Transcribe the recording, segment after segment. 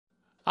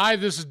Hi,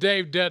 this is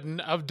Dave Denton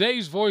of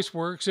Dave's Voice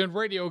Works and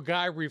Radio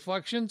Guy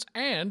Reflections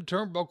and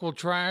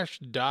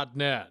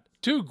TurnbuckleTrash.net.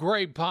 Two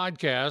great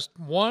podcasts,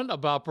 one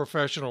about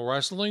professional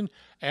wrestling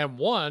and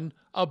one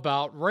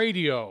about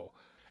radio.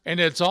 And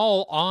it's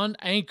all on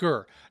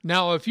Anchor.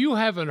 Now, if you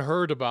haven't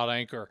heard about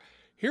Anchor,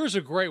 here's a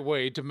great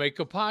way to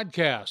make a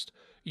podcast.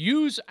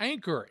 Use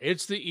Anchor.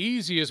 It's the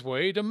easiest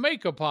way to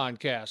make a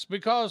podcast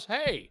because,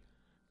 hey,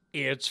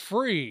 it's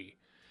free.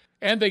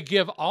 And they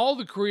give all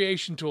the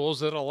creation tools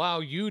that allow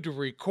you to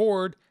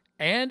record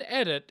and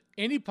edit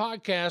any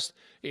podcast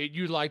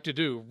you'd like to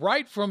do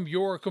right from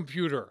your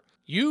computer.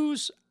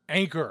 Use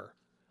Anchor.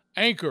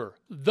 Anchor,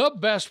 the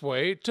best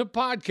way to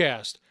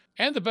podcast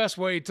and the best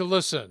way to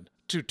listen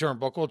to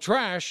Turnbuckle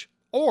Trash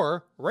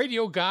or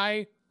Radio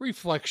Guy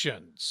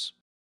Reflections.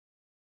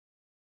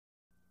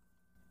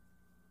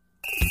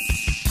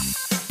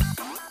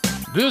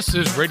 This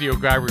is Radio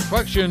Guy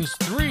Reflections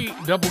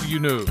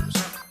 3W News.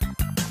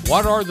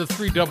 What are the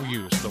 3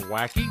 W's? The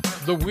wacky,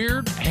 the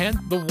weird, and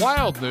the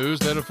wild news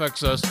that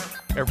affects us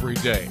every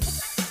day.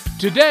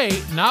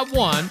 Today, not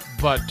one,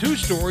 but 2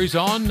 stories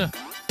on the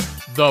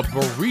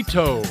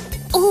burrito.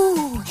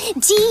 Ooh,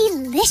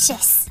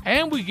 delicious.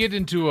 And we get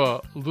into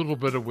a little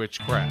bit of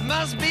witchcraft.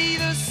 Must be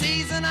the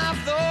season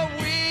of the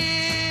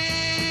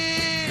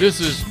witch. This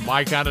is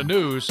My Kind of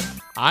News.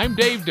 I'm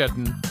Dave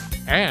Denton,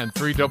 and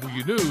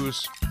 3W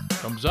News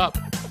comes up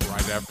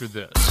right after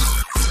this.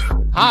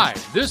 Hi,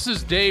 this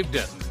is Dave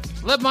Denton.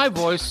 Let my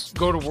voice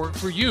go to work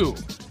for you.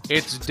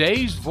 It's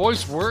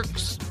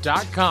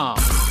davesvoiceworks.com.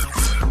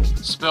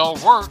 Spell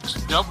works,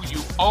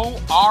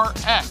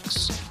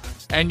 W-O-R-X.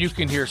 And you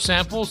can hear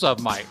samples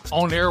of my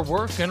on-air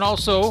work and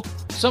also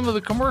some of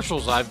the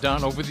commercials I've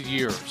done over the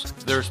years.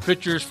 There's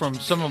pictures from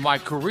some of my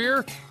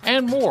career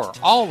and more,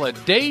 all at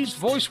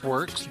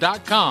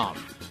davesvoiceworks.com.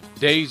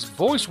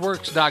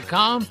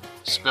 davesvoiceworks.com.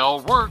 Spell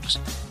works,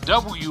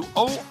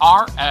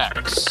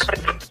 W-O-R-X.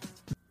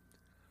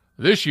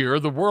 This year,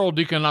 the World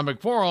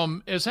Economic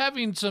Forum is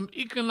having some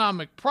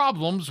economic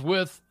problems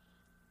with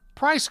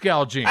price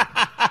gouging.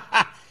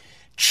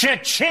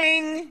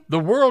 Cha-ching! The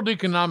World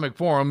Economic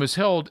Forum is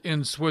held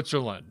in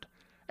Switzerland,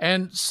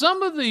 and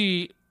some of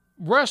the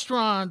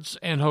restaurants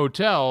and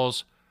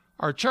hotels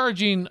are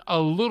charging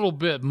a little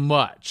bit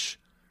much.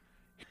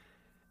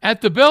 At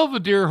the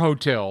Belvedere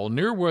Hotel,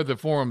 near where the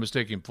forum is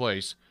taking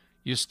place,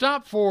 you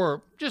stop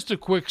for just a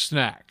quick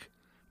snack.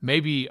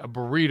 Maybe a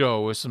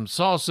burrito with some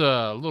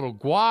salsa, a little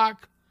guac,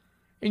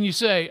 and you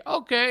say,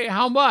 okay,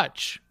 how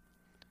much?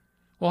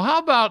 Well, how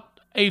about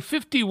a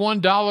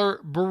 $51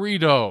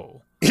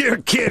 burrito?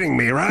 You're kidding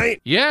me, right?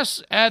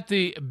 Yes, at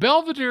the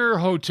Belvedere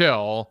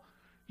Hotel,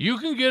 you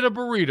can get a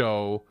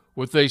burrito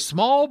with a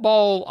small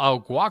bowl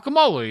of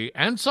guacamole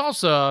and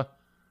salsa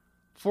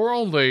for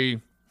only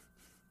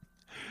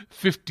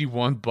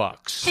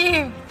 $51.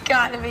 You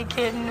gotta be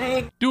kidding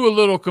me. Do a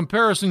little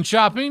comparison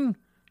shopping.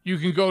 You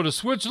can go to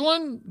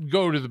Switzerland,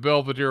 go to the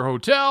Belvedere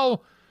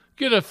Hotel,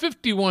 get a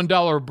 $51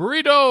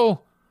 burrito,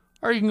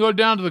 or you can go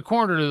down to the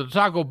corner to the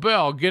Taco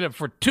Bell, get it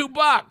for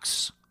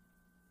 $2.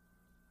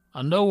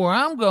 I know where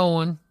I'm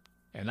going,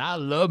 and I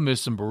love me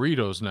some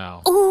burritos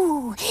now.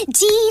 Ooh,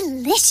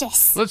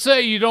 delicious. Let's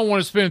say you don't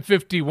want to spend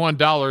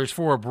 $51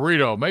 for a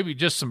burrito, maybe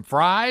just some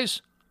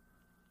fries.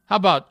 How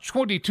about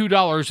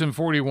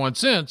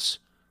 $22.41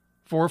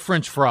 for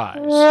French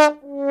fries?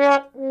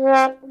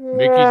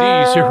 Mickey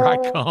D's, here I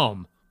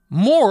come.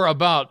 More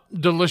about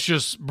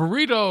delicious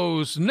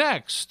burritos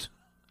next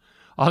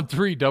on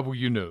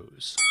 3W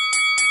News.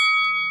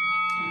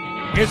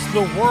 It's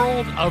the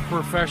world of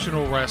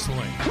professional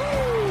wrestling.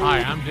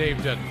 Hi, I'm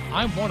Dave Denton.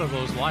 I'm one of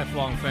those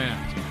lifelong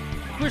fans.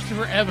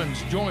 Christopher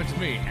Evans joins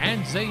me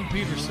and Zane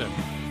Peterson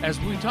as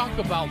we talk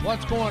about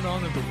what's going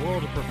on in the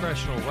world of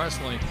professional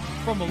wrestling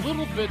from a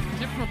little bit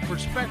different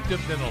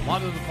perspective than a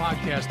lot of the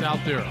podcasts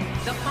out there.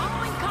 The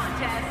following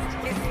contest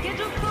is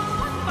scheduled for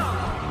one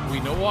fall. We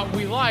know what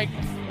we like,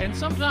 and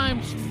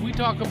sometimes we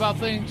talk about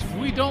things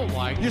we don't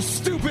like. You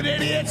stupid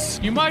idiots!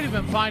 You might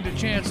even find a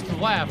chance to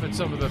laugh at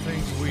some of the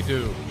things we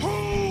do.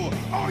 Who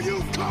are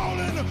you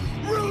calling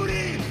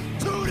Rudy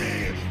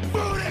Tooty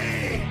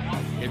Booty?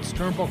 It's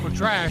Turnbuckle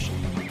Trash.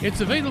 It's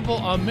available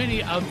on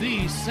many of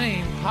these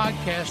same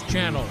podcast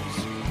channels.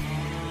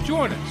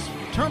 Join us.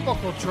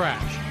 Turnbuckle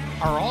Trash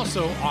are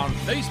also on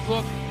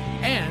Facebook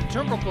and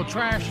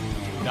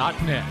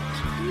TurnbuckleTrash.net.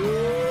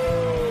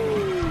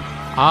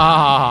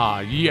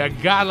 You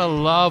gotta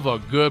love a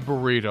good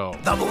burrito.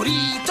 The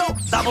burrito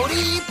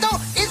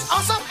is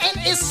awesome and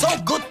is so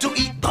good to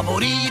eat. The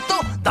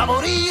burrito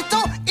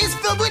is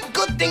filled with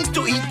good things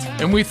to eat.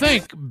 And we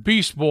thank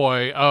Beast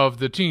Boy of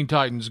the Teen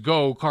Titans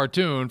Go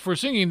cartoon for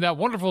singing that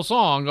wonderful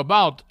song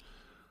about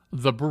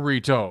the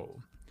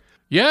burrito.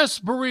 Yes,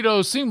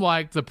 burritos seem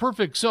like the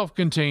perfect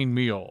self-contained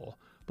meal,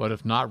 but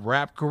if not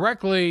wrapped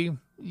correctly,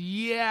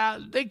 yeah,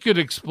 they could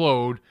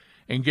explode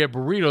and get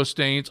burrito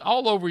stains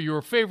all over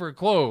your favorite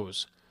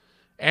clothes.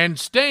 And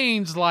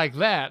stains like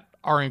that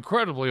are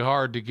incredibly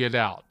hard to get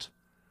out.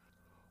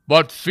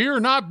 But fear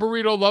not,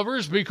 burrito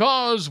lovers,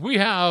 because we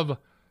have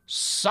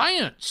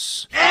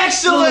science.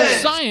 Excellent!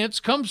 Science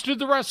comes to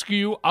the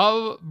rescue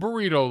of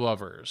burrito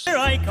lovers. Here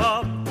I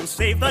come to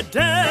save the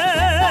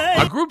day.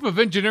 A group of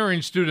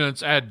engineering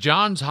students at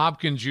Johns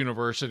Hopkins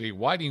University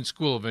Whiting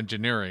School of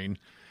Engineering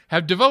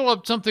have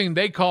developed something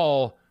they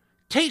call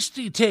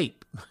Tasty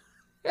Tape.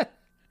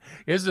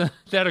 Isn't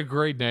that a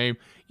great name?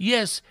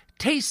 Yes,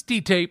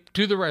 Tasty Tape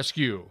to the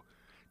rescue.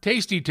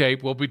 Tasty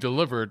Tape will be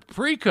delivered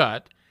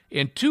pre-cut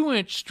in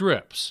 2-inch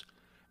strips.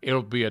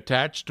 It'll be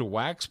attached to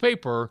wax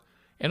paper,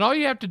 and all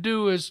you have to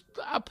do is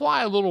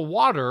apply a little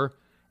water,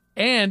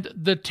 and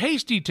the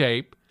Tasty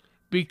Tape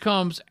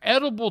becomes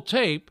edible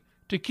tape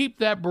to keep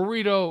that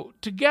burrito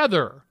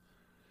together.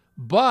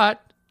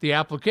 But the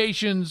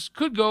applications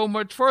could go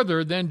much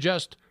further than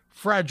just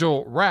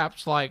fragile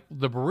wraps like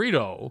the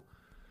burrito.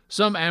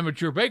 Some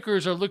amateur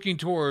bakers are looking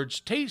towards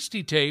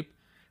Tasty Tape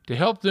to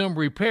help them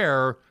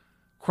repair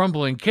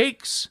crumbling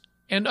cakes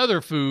and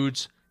other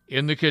foods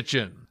in the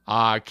kitchen.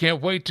 I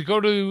can't wait to go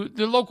to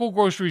the local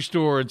grocery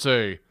store and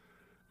say,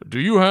 do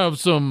you have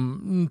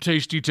some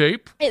Tasty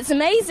Tape? It's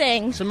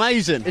amazing. It's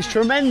amazing. It's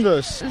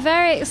tremendous.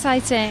 Very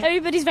exciting.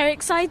 Everybody's very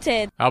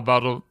excited. How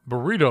about a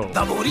burrito?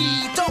 The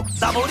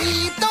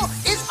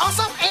burrito is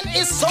awesome and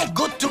is so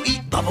good to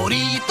eat. The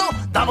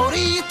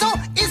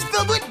burrito is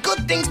filled with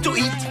good things to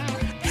eat.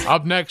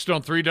 Up next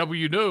on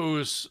 3W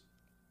News,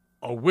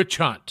 a witch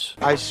hunt.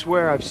 I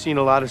swear I've seen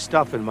a lot of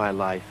stuff in my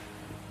life,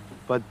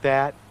 but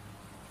that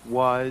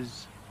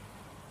was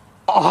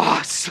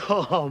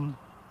awesome.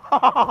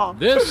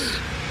 This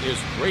is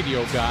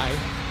Radio Guy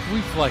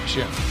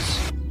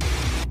Reflections.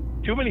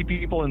 Too many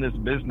people in this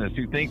business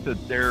who think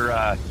that they're,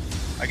 I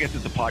guess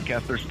it's a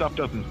podcast, their stuff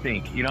doesn't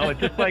stink. You know,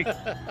 it's just like,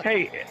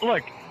 hey,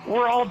 look,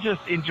 we're all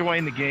just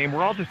enjoying the game.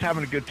 We're all just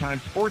having a good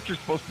time. Sports are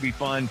supposed to be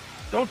fun.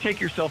 Don't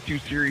take yourself too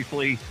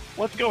seriously.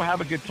 Let's go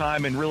have a good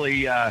time and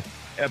really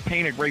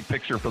paint a great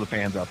picture for the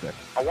fans out there.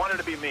 I wanted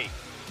to be me.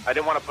 I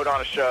didn't want to put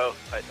on a show.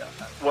 I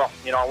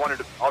wanted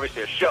to,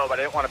 obviously a show, but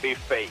I didn't want to be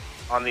fake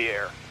on the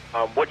air.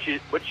 What you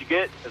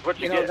get is what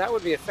you get. That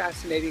would be a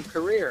fascinating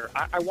career.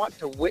 I want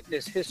to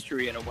witness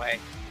history in a way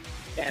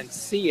and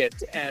see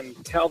it and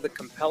tell the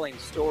compelling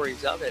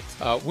stories of it.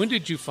 When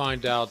did you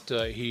find out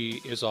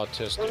he is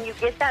autistic? When you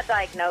get that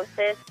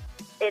diagnosis,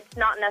 it's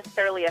not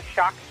necessarily a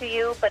shock to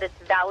you, but it's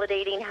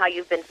validating how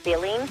you've been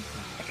feeling.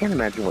 I can't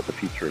imagine what the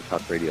future of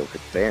talk radio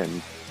could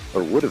been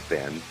or would have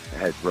been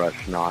had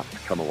Rush not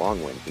come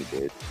along when he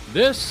did.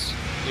 This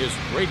is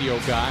Radio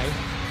Guy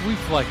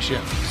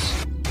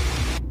Reflections.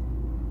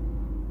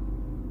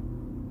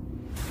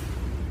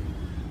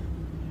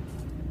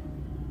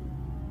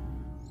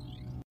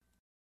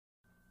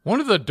 One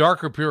of the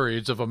darker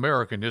periods of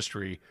American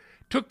history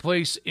took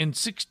place in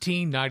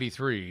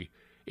 1693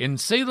 in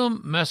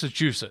Salem,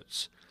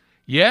 Massachusetts.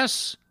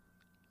 Yes,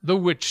 the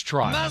witch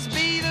trials. Must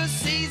be the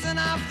season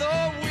of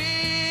the witch.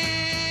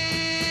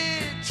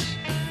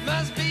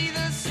 Must be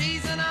the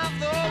season of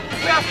the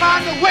witch. We'll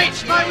find the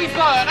witch, may we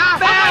burn her.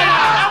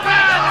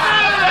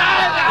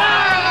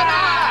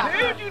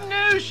 How do you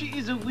know she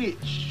is a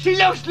witch? She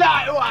looks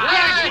like one.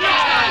 Yeah, she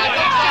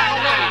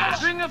looks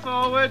like Bring her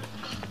forward.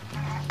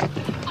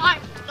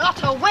 I'm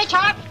not a witch,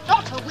 I'm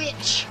not a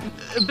witch.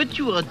 But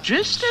you are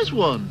dressed as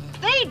one.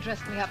 They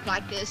dressed me up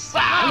like this.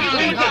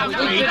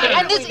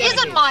 And this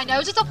isn't my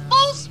nose, it's a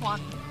false one.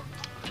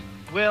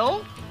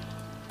 Well,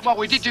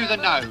 we did do the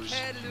nose.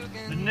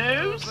 The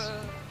nose?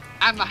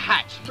 And the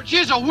hat. But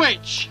she's a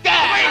witch. Did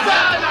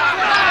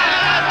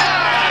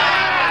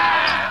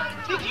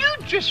you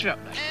dress her up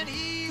like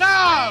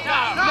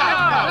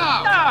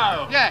that?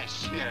 No.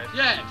 Yes.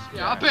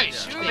 Yeah, a bit.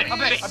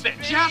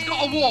 She has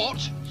got a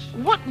wart.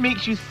 What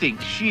makes you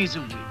think she's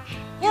a witch?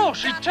 Well,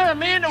 she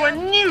turned me into a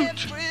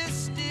newt.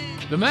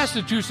 The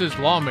Massachusetts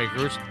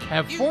lawmakers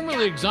have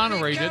formally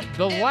exonerated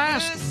the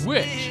last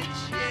witch,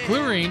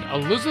 clearing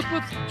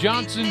Elizabeth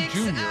Johnson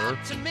Jr.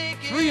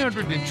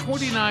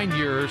 329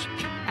 years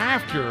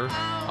after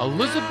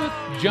Elizabeth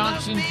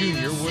Johnson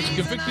Jr. was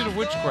convicted of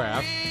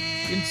witchcraft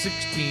in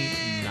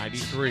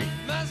 1693.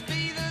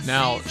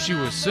 Now, she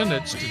was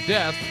sentenced to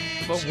death,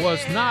 but was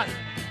not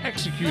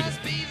executed.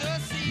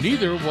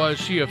 Neither was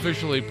she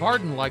officially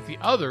pardoned like the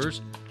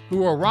others who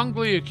were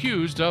wrongly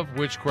accused of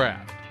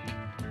witchcraft.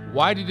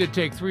 Why did it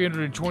take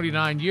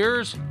 329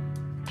 years?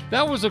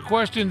 That was a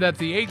question that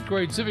the 8th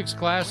grade civics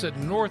class at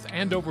North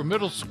Andover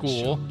Middle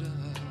School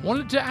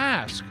wanted to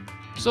ask.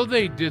 So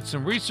they did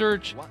some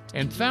research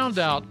and found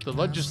out the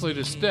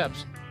legislative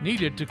steps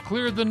needed to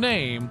clear the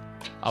name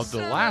of the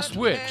last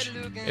witch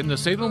in the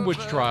Salem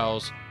witch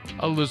trials,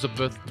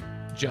 Elizabeth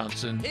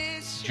Johnson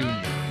Jr.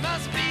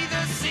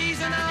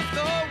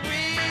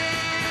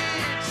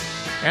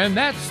 And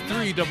that's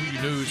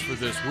 3W News for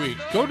this week.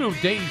 Go to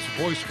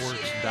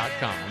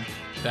daysvoiceworks.com.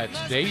 That's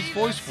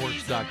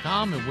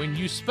daysvoiceworks.com, and when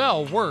you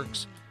spell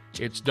works,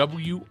 it's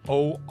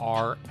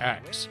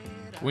WORX.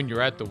 When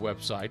you're at the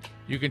website,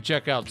 you can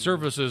check out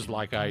services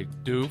like I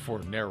do for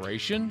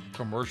narration,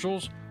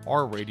 commercials,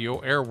 or radio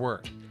air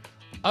work.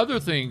 Other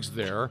things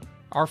there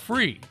are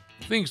free.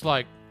 Things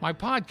like my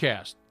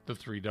podcast, The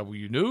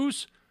 3W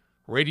News,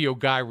 Radio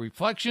Guy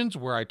Reflections,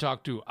 where I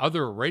talk to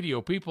other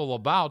radio people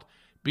about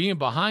being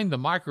behind the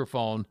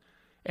microphone,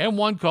 and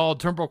one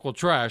called Turnbuckle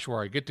Trash,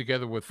 where I get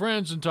together with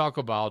friends and talk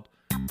about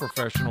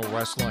professional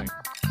wrestling.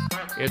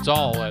 It's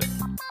all at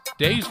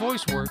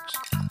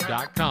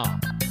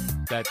daysvoiceworks.com.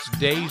 That's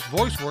Days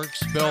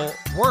Voiceworks, spell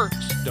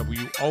works,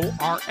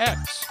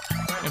 W-O-R-X.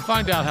 And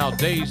find out how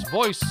Days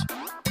Voice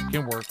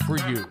can work for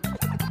you.